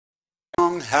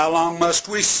How long must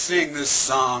we sing this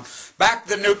song? Back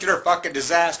to the nuclear fucking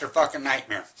disaster fucking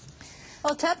nightmare.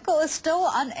 Well, Tepco is still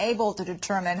unable to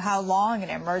determine how long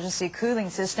an emergency cooling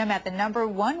system at the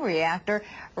 #1 reactor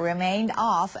remained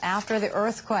off after the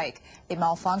earthquake. The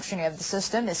malfunctioning of the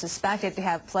system is suspected to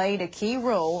have played a key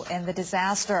role in the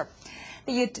disaster.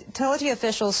 The utility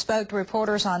officials spoke to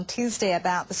reporters on Tuesday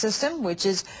about the system, which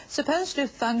is supposed to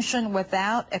function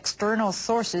without external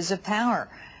sources of power.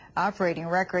 Operating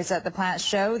records at the plant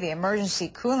show the emergency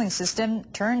cooling system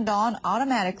turned on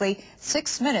automatically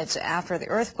 6 minutes after the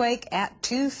earthquake at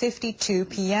 2:52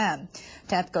 p.m.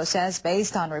 Tepco says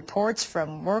based on reports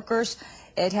from workers,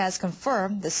 it has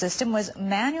confirmed the system was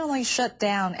manually shut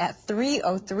down at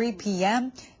 3:03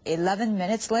 p.m., 11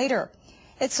 minutes later.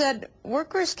 It said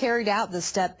workers carried out the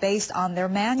step based on their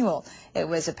manual. It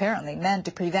was apparently meant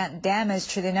to prevent damage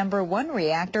to the #1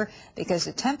 reactor because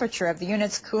the temperature of the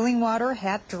unit's cooling water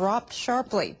had dropped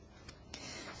sharply.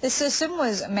 The system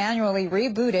was manually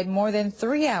rebooted more than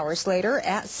 3 hours later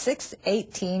at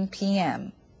 6:18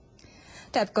 p.m.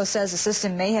 Tepco says the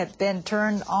system may have been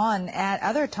turned on at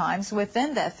other times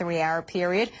within that 3-hour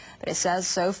period, but it says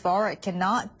so far it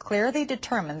cannot clearly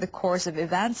determine the course of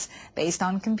events based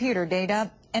on computer data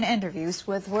and interviews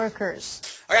with workers.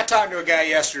 I got talking to a guy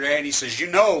yesterday and he says, you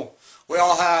know, we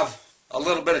all have a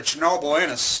little bit of Chernobyl in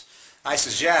us. I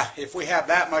says, yeah, if we have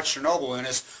that much Chernobyl in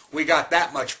us, we got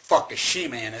that much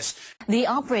Fukushima in us. The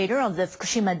operator of the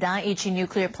Fukushima Daiichi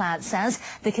nuclear plant says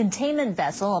the containment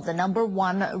vessel of the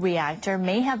 #1 reactor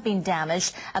may have been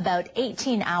damaged about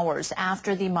 18 hours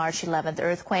after the March 11th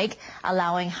earthquake,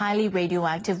 allowing highly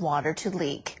radioactive water to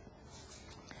leak.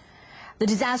 The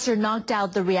disaster knocked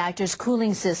out the reactor's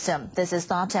cooling system. This is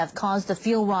thought to have caused the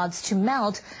fuel rods to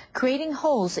melt, creating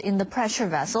holes in the pressure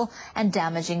vessel and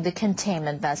damaging the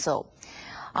containment vessel.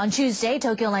 On Tuesday,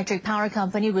 Tokyo Electric Power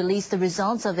Company released the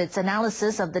results of its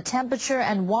analysis of the temperature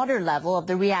and water level of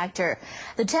the reactor.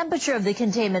 The temperature of the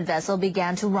containment vessel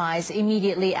began to rise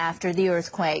immediately after the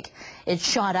earthquake. It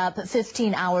shot up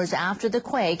 15 hours after the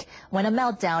quake, when a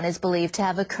meltdown is believed to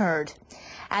have occurred.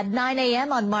 At 9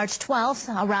 a.m. on March 12th,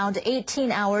 around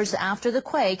 18 hours after the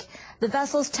quake, the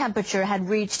vessel's temperature had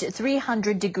reached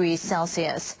 300 degrees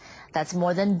Celsius. That's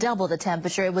more than double the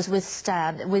temperature it was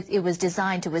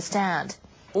designed to withstand.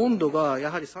 When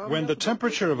the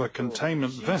temperature of a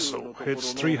containment vessel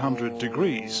hits 300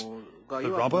 degrees, the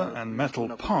rubber and metal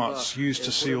parts used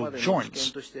to seal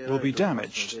joints will be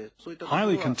damaged.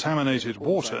 Highly contaminated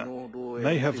water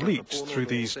may have leaked through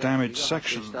these damaged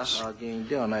sections.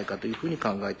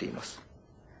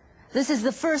 This is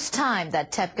the first time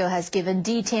that Tepco has given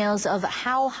details of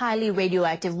how highly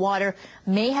radioactive water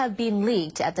may have been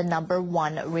leaked at the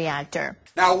 #1 reactor.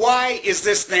 Now, why is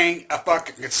this thing a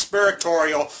fucking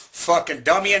conspiratorial, fucking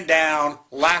dummying down,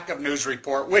 lack of news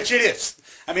report, which it is?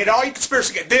 I mean, all you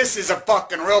conspiracy, this is a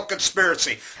fucking real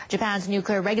conspiracy. Japan's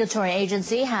nuclear regulatory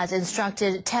agency has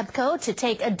instructed Tepco to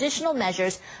take additional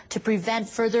measures to prevent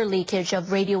further leakage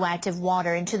of radioactive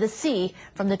water into the sea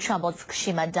from the troubled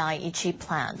Fukushima Daiichi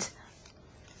plant.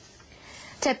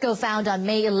 Tepco found on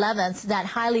May 11th that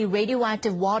highly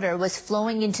radioactive water was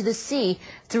flowing into the sea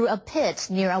through a pit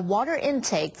near a water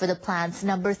intake for the plant's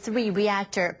 #3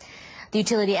 reactor. The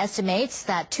utility estimates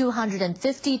that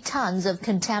 250 tons of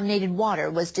contaminated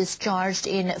water was discharged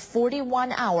in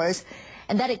 41 hours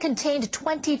and that it contained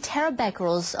 20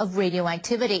 terabecquerels of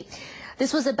radioactivity.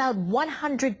 This was about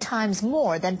 100 times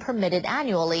more than permitted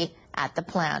annually at the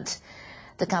plant.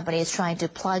 The company is trying to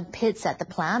plug pits at the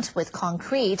plant with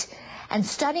concrete and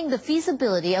studying the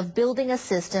feasibility of building a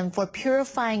system for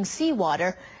purifying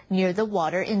seawater near the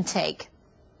water intake.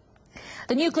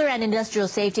 The Nuclear and Industrial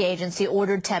Safety Agency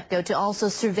ordered Tepco to also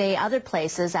survey other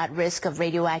places at risk of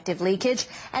radioactive leakage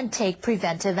and take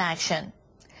preventive action.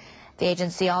 The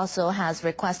agency also has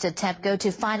requested Tepco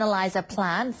to finalize a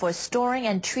plan for storing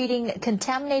and treating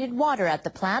contaminated water at the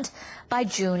plant by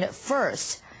June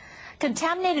 1st.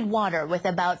 Contaminated water with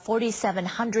about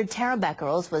 4,700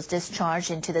 terabecquerels was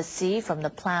discharged into the sea from the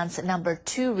plant's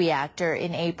 #2 reactor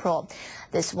in April.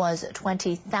 This was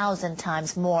 20,000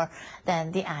 times more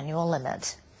than the annual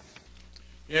limit.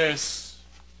 Yes,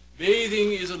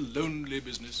 bathing is a lonely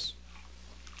business.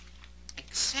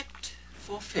 Except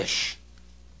for fish.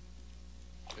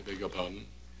 I beg your pardon?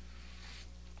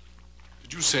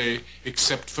 Did you say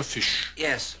except for fish?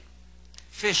 Yes.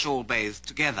 Fish all bathe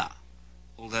together,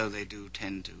 although they do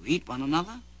tend to eat one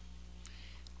another.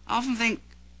 I often think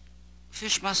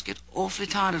fish must get awfully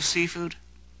tired of seafood.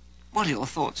 What are your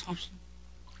thoughts, Hobson?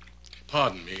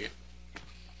 Pardon me.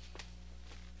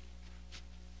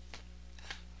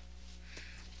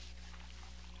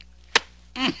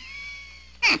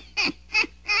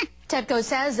 Tepco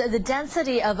says the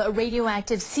density of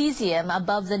radioactive cesium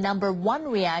above the number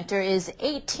 1 reactor is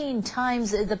 18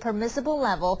 times the permissible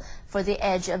level for the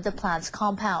edge of the plant's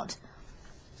compound.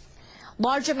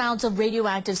 Large amounts of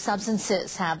radioactive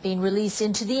substances have been released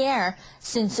into the air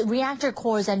since reactor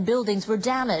cores and buildings were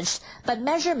damaged, but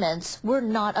measurements were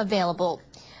not available.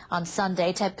 On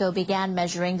Sunday, Tepco began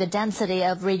measuring the density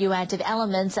of radioactive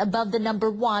elements above the number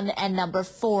 1 and number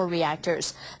 4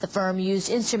 reactors. The firm used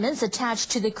instruments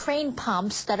attached to the crane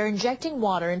pumps that are injecting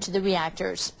water into the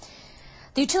reactors.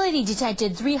 The utility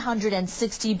detected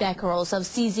 360 becquerels of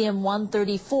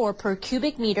cesium-134 per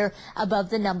cubic meter above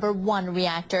the number 1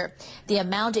 reactor. The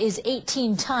amount is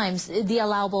 18 times the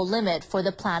allowable limit for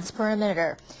the plant's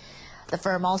perimeter. The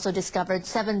firm also discovered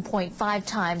 7.5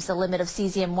 times the limit of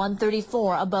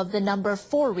cesium-134 above the number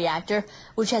 4 reactor,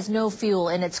 which has no fuel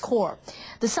in its core.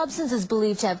 The substance is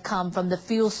believed to have come from the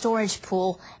fuel storage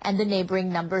pool and the neighboring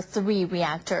number 3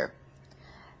 reactor.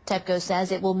 Tepco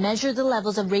says it will measure the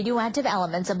levels of radioactive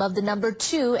elements above the number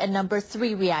 2 and number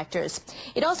 3 reactors.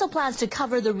 It also plans to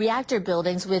cover the reactor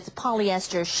buildings with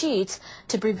polyester sheets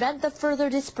to prevent the further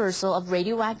dispersal of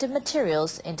radioactive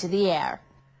materials into the air.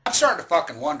 I'm starting to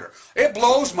fucking wonder. It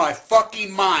blows my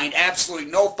fucking mind. Absolutely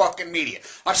no fucking media.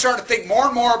 I'm starting to think more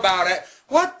and more about it.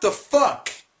 What the fuck?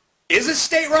 Is it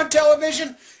state-run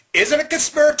television? Is it a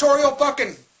conspiratorial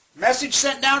fucking message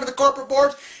sent down to the corporate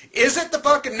boards? Is it the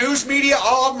fucking news media?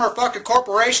 All of them are fucking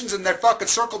corporations and they're fucking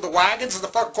circled the wagons of the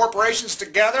fucking corporations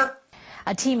together?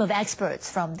 A team of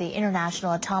experts from the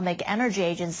International Atomic Energy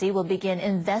Agency will begin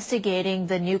investigating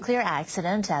the nuclear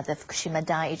accident at the Fukushima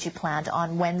Daiichi plant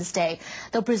on Wednesday.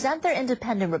 They'll present their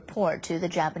independent report to the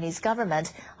Japanese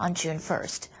government on June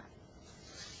 1st.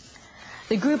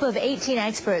 The group of 18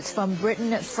 experts from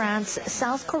Britain, France,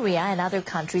 South Korea and other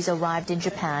countries arrived in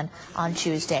Japan on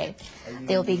Tuesday.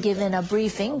 They'll be given a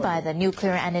briefing by the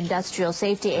Nuclear and Industrial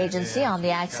Safety Agency on the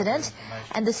accident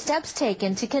and the steps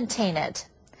taken to contain it.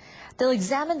 They'll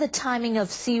examine the timing of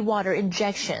seawater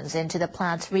injections into the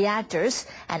plant's reactors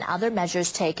and other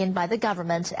measures taken by the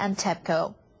government and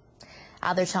Tepco.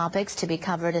 Other topics to be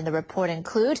covered in the report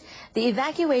include the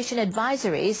evacuation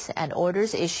advisories and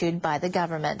orders issued by the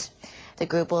government. The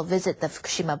group will visit the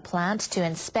Fukushima plant to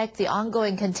inspect the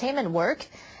ongoing containment work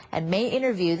and may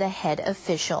interview the head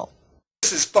official.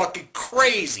 This is fucking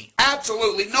crazy.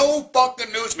 Absolutely no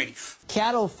fucking news media.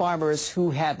 Cattle farmers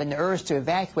who have been urged to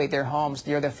evacuate their homes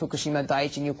near the Fukushima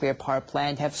Daiichi nuclear power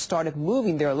plant have started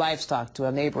moving their livestock to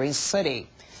a neighboring city.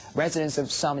 Residents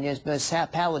of some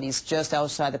municipalities just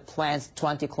outside the plant's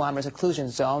 20-kilometer seclusion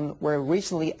zone were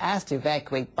recently asked to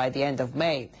evacuate by the end of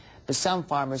May, but some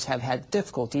farmers have had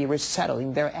difficulty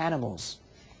resettling their animals.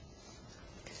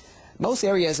 Most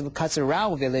areas of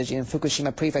Katsurao village in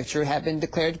Fukushima Prefecture have been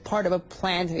declared part of a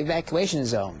planned evacuation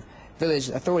zone. Village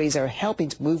authorities are helping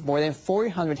to move more than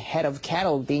 400 head of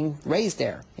cattle being raised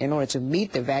there in order to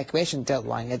meet the evacuation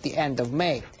deadline at the end of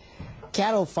May.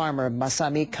 Cattle farmer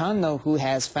Masami Kanno, who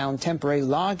has found temporary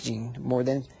lodging more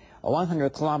than 100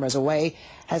 kilometers away,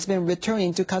 has been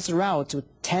returning to Katsurao to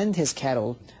tend his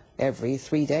cattle every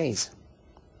 3 days.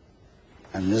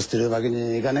 捨てるわけ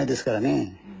にいかないですから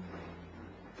ね。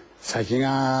先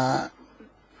が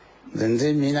全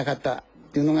然見えなかったっ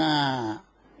ていうのが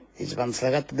一番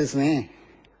辛かったですね。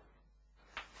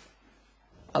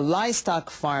A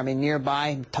livestock farm in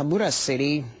nearby Tamura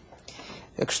City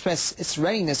expressed its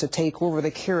readiness to take over the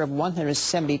care of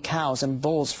 170 cows and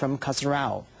bulls from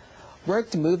Katsurao. Work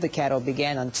to move the cattle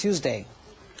began on Tuesday.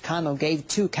 Kano gave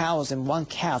 2 cows and 1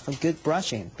 calf a good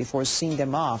brushing before seeing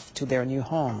them off to their new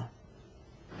home.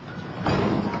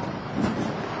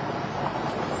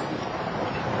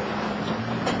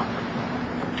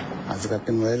 預かっ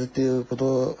てもらえるというこ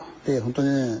とで本当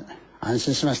に安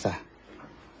心しました。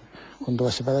今度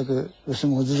はしばらく牛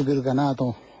も続けるかな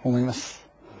と思います。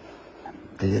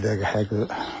できるだけ早く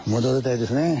戻りたいで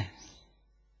すね。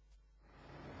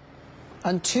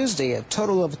On Tuesday, a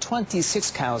total of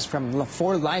 26 cows from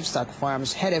 4 livestock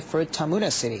farms headed for Tamura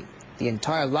City. The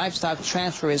entire livestock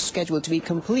transfer is scheduled to be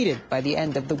completed by the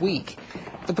end of the week.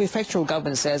 The prefectural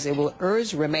government says it will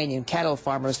urge Romanian cattle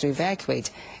farmers to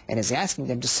evacuate and is asking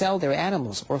them to sell their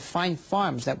animals or find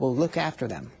farms that will look after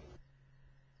them.